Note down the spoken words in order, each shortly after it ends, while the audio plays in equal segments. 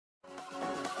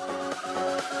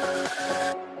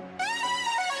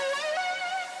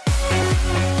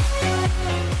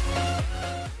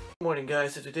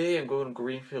guys, so today I'm going to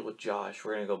Greenfield with Josh.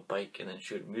 We're gonna go bike and then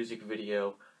shoot a music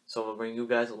video. So I'm gonna bring you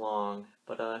guys along.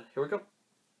 But here we go.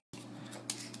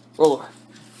 Roll.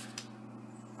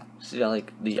 See that,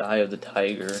 like the eye of the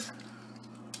tiger.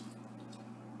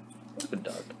 Good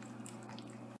dog.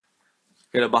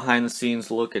 Get a behind the scenes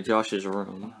look at Josh's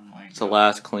room. It's the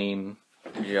last clean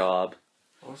job.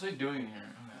 What was I doing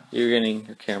here? You're getting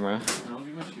your camera. Don't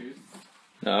give me my shoes.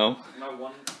 No. My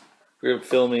one. We're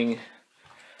filming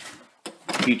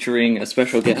featuring a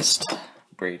special guest,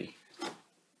 Brady.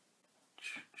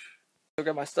 I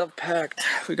got my stuff packed.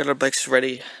 We got our bikes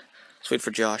ready. Let's wait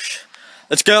for Josh.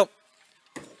 Let's go!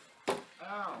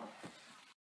 Ow.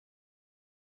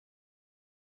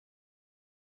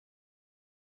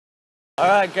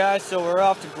 Alright guys, so we're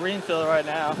off to Greenfield right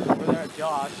now. We're there at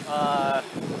Josh. I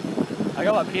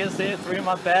got my PSA 3 in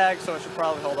my bag, so I should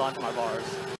probably hold on to my bars.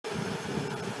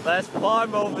 Let's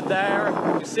farm over there.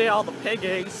 You see all the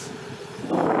piggies.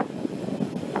 So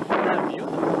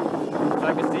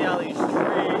I can see all these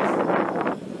trees.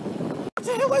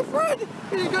 To hit my friend!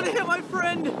 He's gonna hit my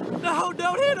friend! No,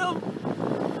 don't hit him!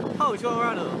 Oh, he's going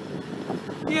around him.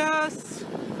 Yes!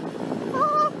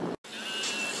 Ah.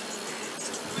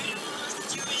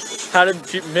 How to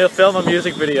film a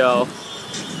music video.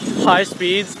 High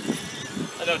speeds.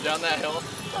 I know, down that hill.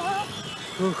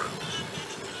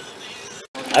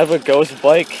 I have a ghost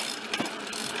bike.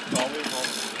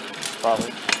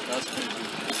 Probably. That's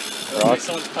creepy. Like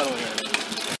someone's pedaling right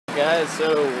now. Guys,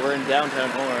 so we're in downtown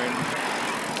Orange.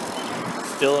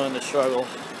 Still in the struggle.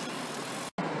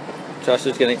 Josh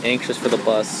is getting anxious for the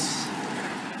bus.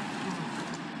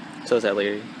 So is that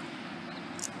lady.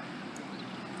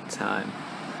 Time.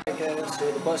 Okay, guys,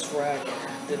 so the bus rack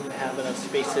didn't have enough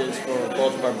spaces for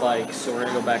both of our bikes, so we're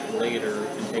gonna go back later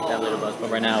and take that later bus.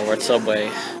 But right now we're at Subway.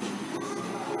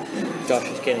 Josh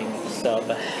is getting a sub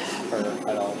for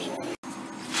 $5.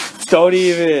 Don't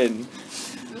even.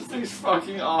 This thing's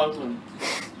fucking awesome.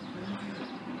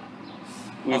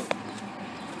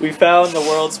 We found the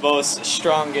world's most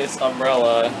strongest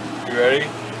umbrella. You ready?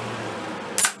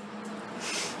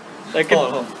 That could,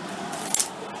 hold on.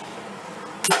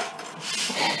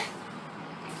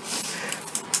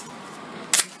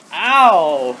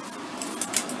 Ow!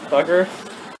 Fucker.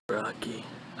 Rocky,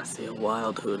 I see a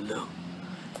wild hoodlum.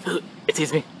 It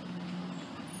sees me.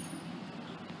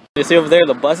 You see over there,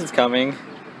 the bus is coming.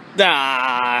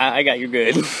 Ah, I got you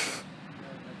good.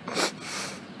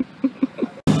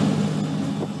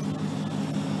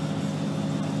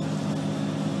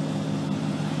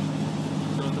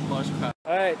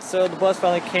 Alright, so the bus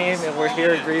finally came and we're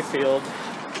here at Greenfield.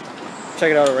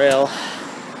 Check it out, a rail.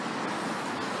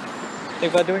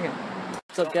 Think about doing it.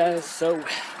 What's up guys? So,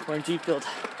 we're in Greenfield.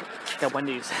 Check out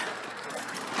Wendy's.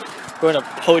 We're going to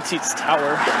Poteet's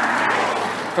Tower.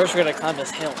 First we're gonna climb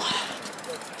this hill.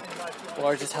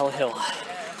 Largest hell hill.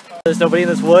 There's nobody in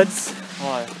this woods.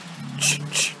 Why?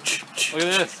 Look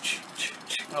at this.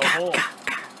 A hole. I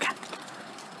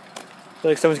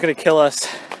feel like someone's gonna kill us.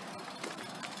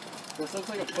 This looks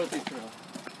like a pussy trail.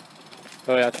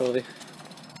 Oh yeah, totally.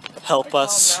 Help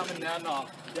us.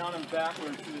 Down and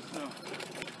backwards through the snow.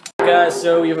 Guys,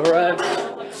 so we've arrived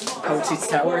at Poteet's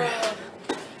Tower.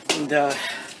 And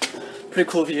pretty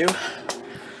cool view.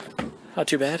 Not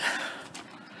too bad.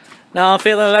 Now I'm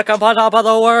feeling like I'm on top of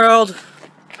the world.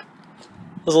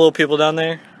 Those little people down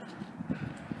there.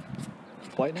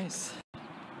 Quite nice.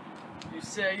 You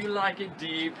say you like it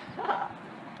deep.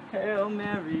 Hail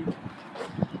Mary.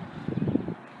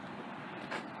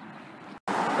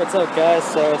 What's up guys?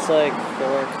 So it's like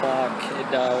 4 o'clock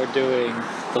and we're doing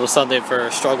a little something for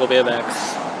Struggle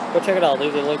BMX. Go check it out,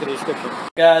 leave the link in the description.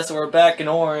 Guys, so we're back in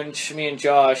Orange. Me and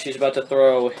Josh, he's about to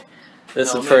throw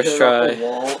this is first try.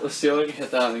 Let's see how we can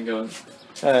hit that and go.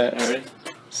 Alright, Ready?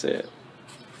 see it.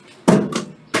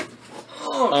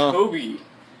 Oh, Kobe.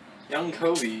 Young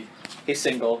Kobe. He's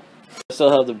single. I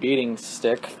still have the beating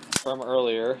stick from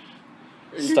earlier.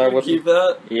 Are you gonna keep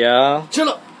that? Yeah. Shut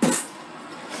up!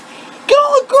 Get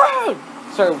on the ground!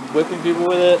 Start whipping people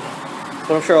with it.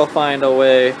 But I'm sure I'll find a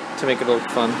way to make it look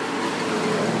fun.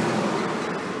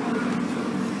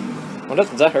 What does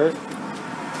that hurt?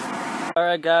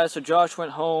 Alright guys, so Josh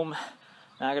went home.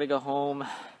 Now I gotta go home.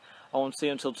 I won't see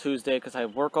him until Tuesday because I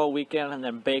work all weekend and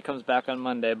then Bay comes back on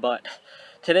Monday. But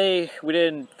today we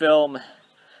didn't film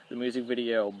the music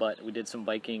video, but we did some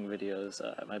biking videos.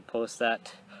 I might post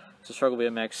that to Struggle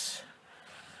BMX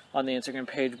on the Instagram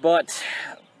page. But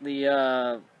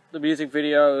the music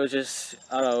video, it was just,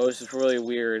 I don't know, it was just really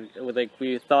weird. It was like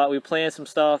we planned some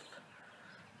stuff.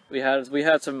 We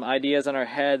had some ideas in our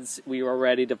heads. We were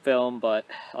ready to film, but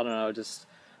I don't know, just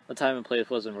the time and place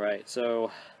wasn't right. So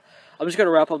I'm just going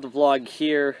to wrap up the vlog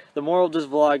here. The moral of this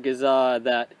vlog is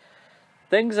that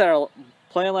things that are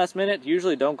planned last minute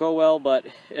usually don't go well, but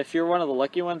if you're one of the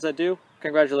lucky ones that do,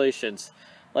 congratulations.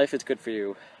 Life is good for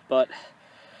you. But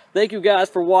thank you guys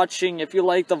for watching. If you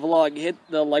like the vlog, hit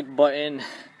the like button.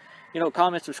 You know,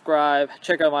 comment, subscribe.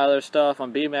 Check out my other stuff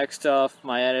on BMX stuff.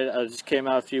 My edit just came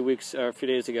out a few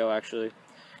days ago actually.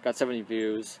 Got 70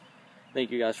 views. Thank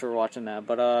you guys for watching that.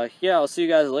 But yeah, I'll see you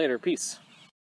guys later. Peace.